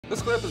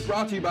This clip is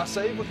brought to you by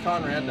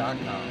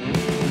SaveWithConrad.com.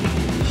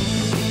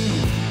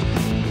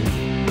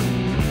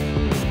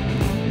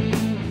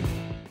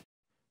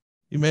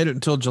 He made it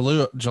until July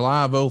of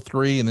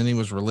 2003, and then he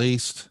was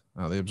released.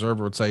 The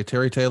Observer would say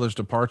Terry Taylor's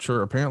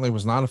departure apparently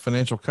was not a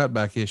financial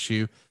cutback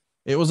issue.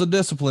 It was a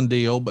discipline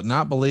deal, but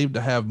not believed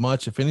to have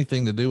much, if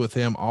anything, to do with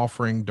him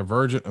offering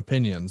divergent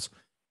opinions.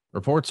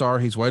 Reports are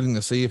he's waiting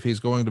to see if he's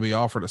going to be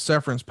offered a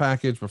severance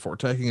package before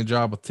taking a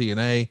job with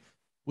TNA,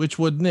 which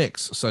would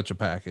nix such a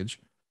package.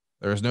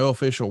 There is no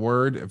official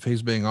word if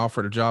he's being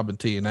offered a job in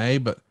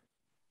TNA, but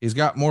he's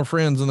got more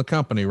friends in the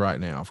company right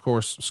now. Of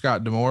course,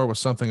 Scott D'Amore was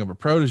something of a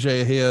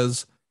protege of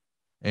his,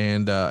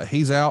 and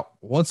he's out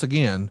once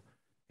again.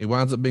 He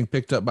winds up being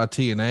picked up by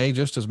TNA,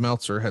 just as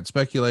Meltzer had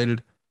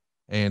speculated.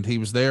 And he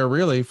was there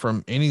really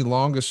from any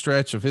longest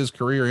stretch of his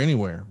career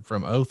anywhere,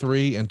 from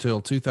 2003 until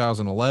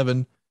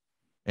 2011.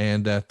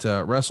 And at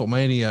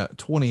WrestleMania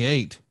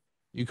 28,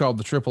 you called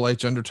the Triple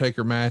H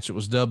Undertaker match. It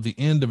was dubbed the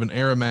end of an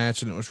era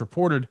match. And it was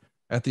reported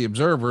at the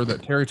Observer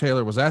that Terry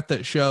Taylor was at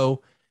that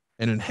show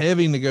and in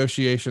heavy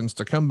negotiations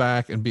to come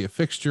back and be a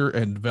fixture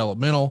and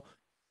developmental.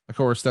 Of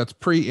course, that's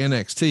pre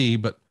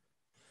NXT, but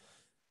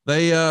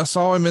they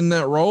saw him in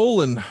that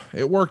role and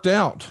it worked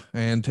out.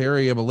 And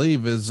Terry, I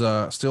believe, is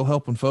still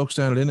helping folks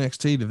down at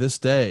NXT to this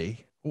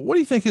day. What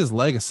do you think his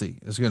legacy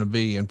is going to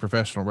be in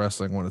professional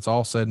wrestling when it's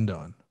all said and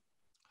done?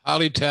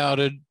 Highly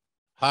touted,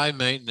 high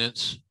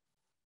maintenance,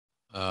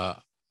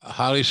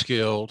 highly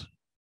skilled.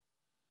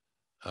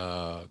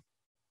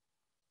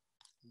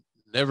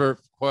 Never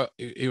quite,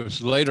 it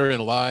was later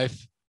in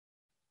life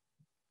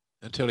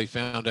until he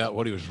found out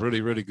what he was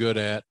really, really good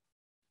at.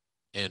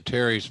 And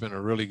Terry's been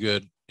a really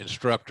good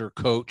instructor,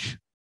 coach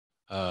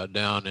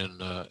down in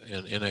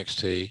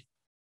NXT.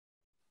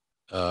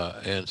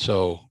 And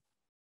so,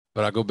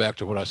 but I go back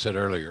to what I said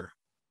earlier.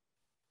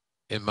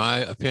 In my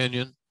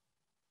opinion,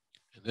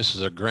 and this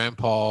is a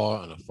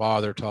grandpa and a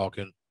father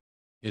talking,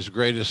 his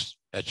greatest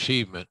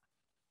achievement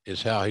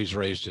is how he's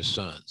raised his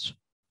sons.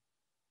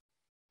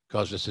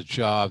 Because it's a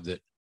job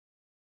that,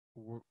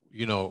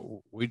 you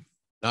know, we,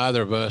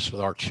 neither of us with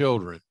our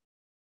children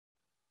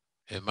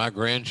and my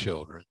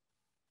grandchildren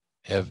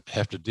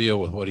have to deal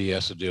with what he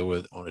has to deal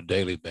with on a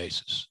daily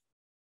basis.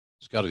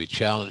 It's got to be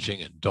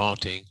challenging and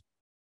daunting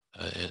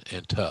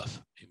and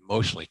tough,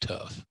 emotionally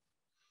tough.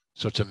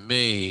 So to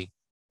me,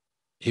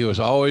 he was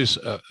always,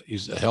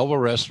 he's a hell of a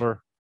wrestler.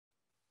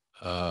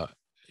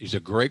 He's a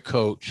great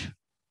coach,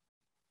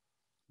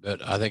 but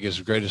I think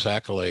his greatest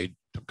accolade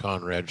to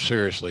Conrad,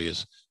 seriously,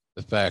 is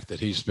the fact that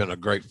he's been a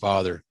great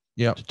father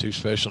to two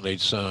special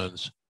needs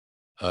sons,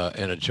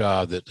 and a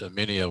job that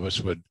many of us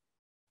would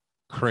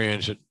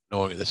cringe at,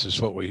 knowing this is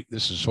what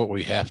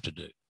we have to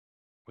do.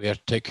 We have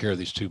to take care of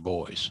these two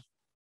boys,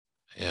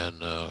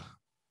 and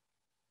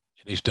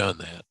he's done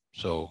that.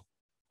 So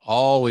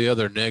all the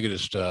other negative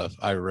stuff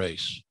I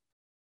erase.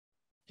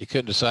 He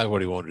couldn't decide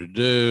what he wanted to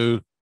do.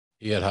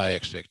 He had high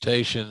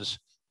expectations.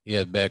 He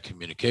had bad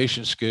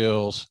communication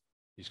skills.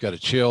 He's got to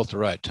chill at the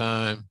right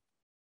time,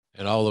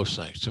 and all those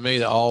things. To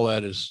me, all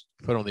that is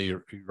put on the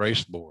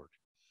erase board,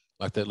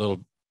 like that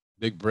little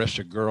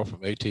big-breasted girl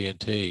from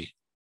AT&T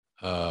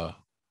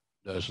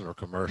does in her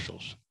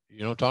commercials.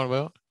 You know what I'm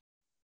talking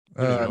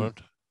about?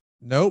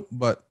 Nope,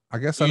 but I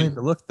guess I need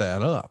to look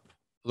that up.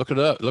 Look it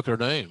up. Look at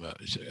her name.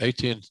 It's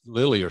AT&T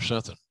Lily or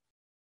something.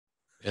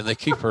 And they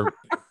keep her,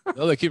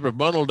 no, they keep her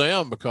bundled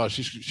down because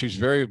she's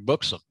very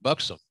buxom.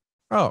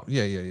 Oh,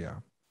 yeah.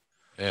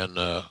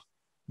 And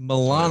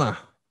Milana,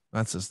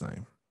 that's his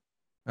name.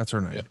 That's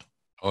her name. Yeah.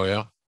 Oh,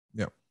 yeah?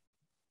 Yep.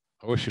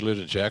 I wish she lived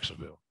in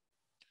Jacksonville.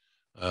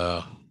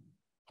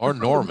 Or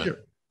Norman.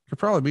 Could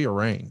probably be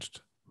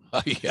arranged.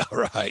 Yeah,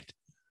 right.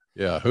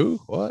 Yeah, who?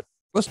 What?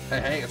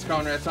 Hey, it's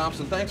Conrad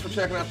Thompson. Thanks for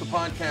checking out the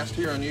podcast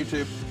here on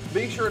YouTube.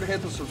 Be sure to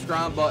hit the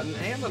subscribe button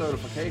and the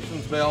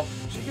notifications bell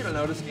so you get a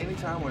notice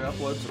anytime we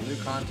upload some new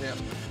content.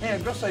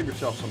 And go save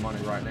yourself some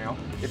money right now.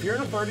 If you're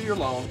in a 30-year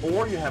loan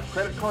or you have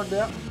credit card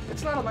debt,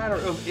 it's not a matter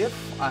of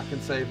if I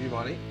can save you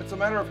money. It's a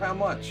matter of how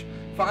much.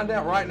 Find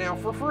out right now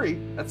for free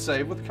at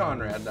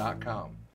SaveWithConrad.com.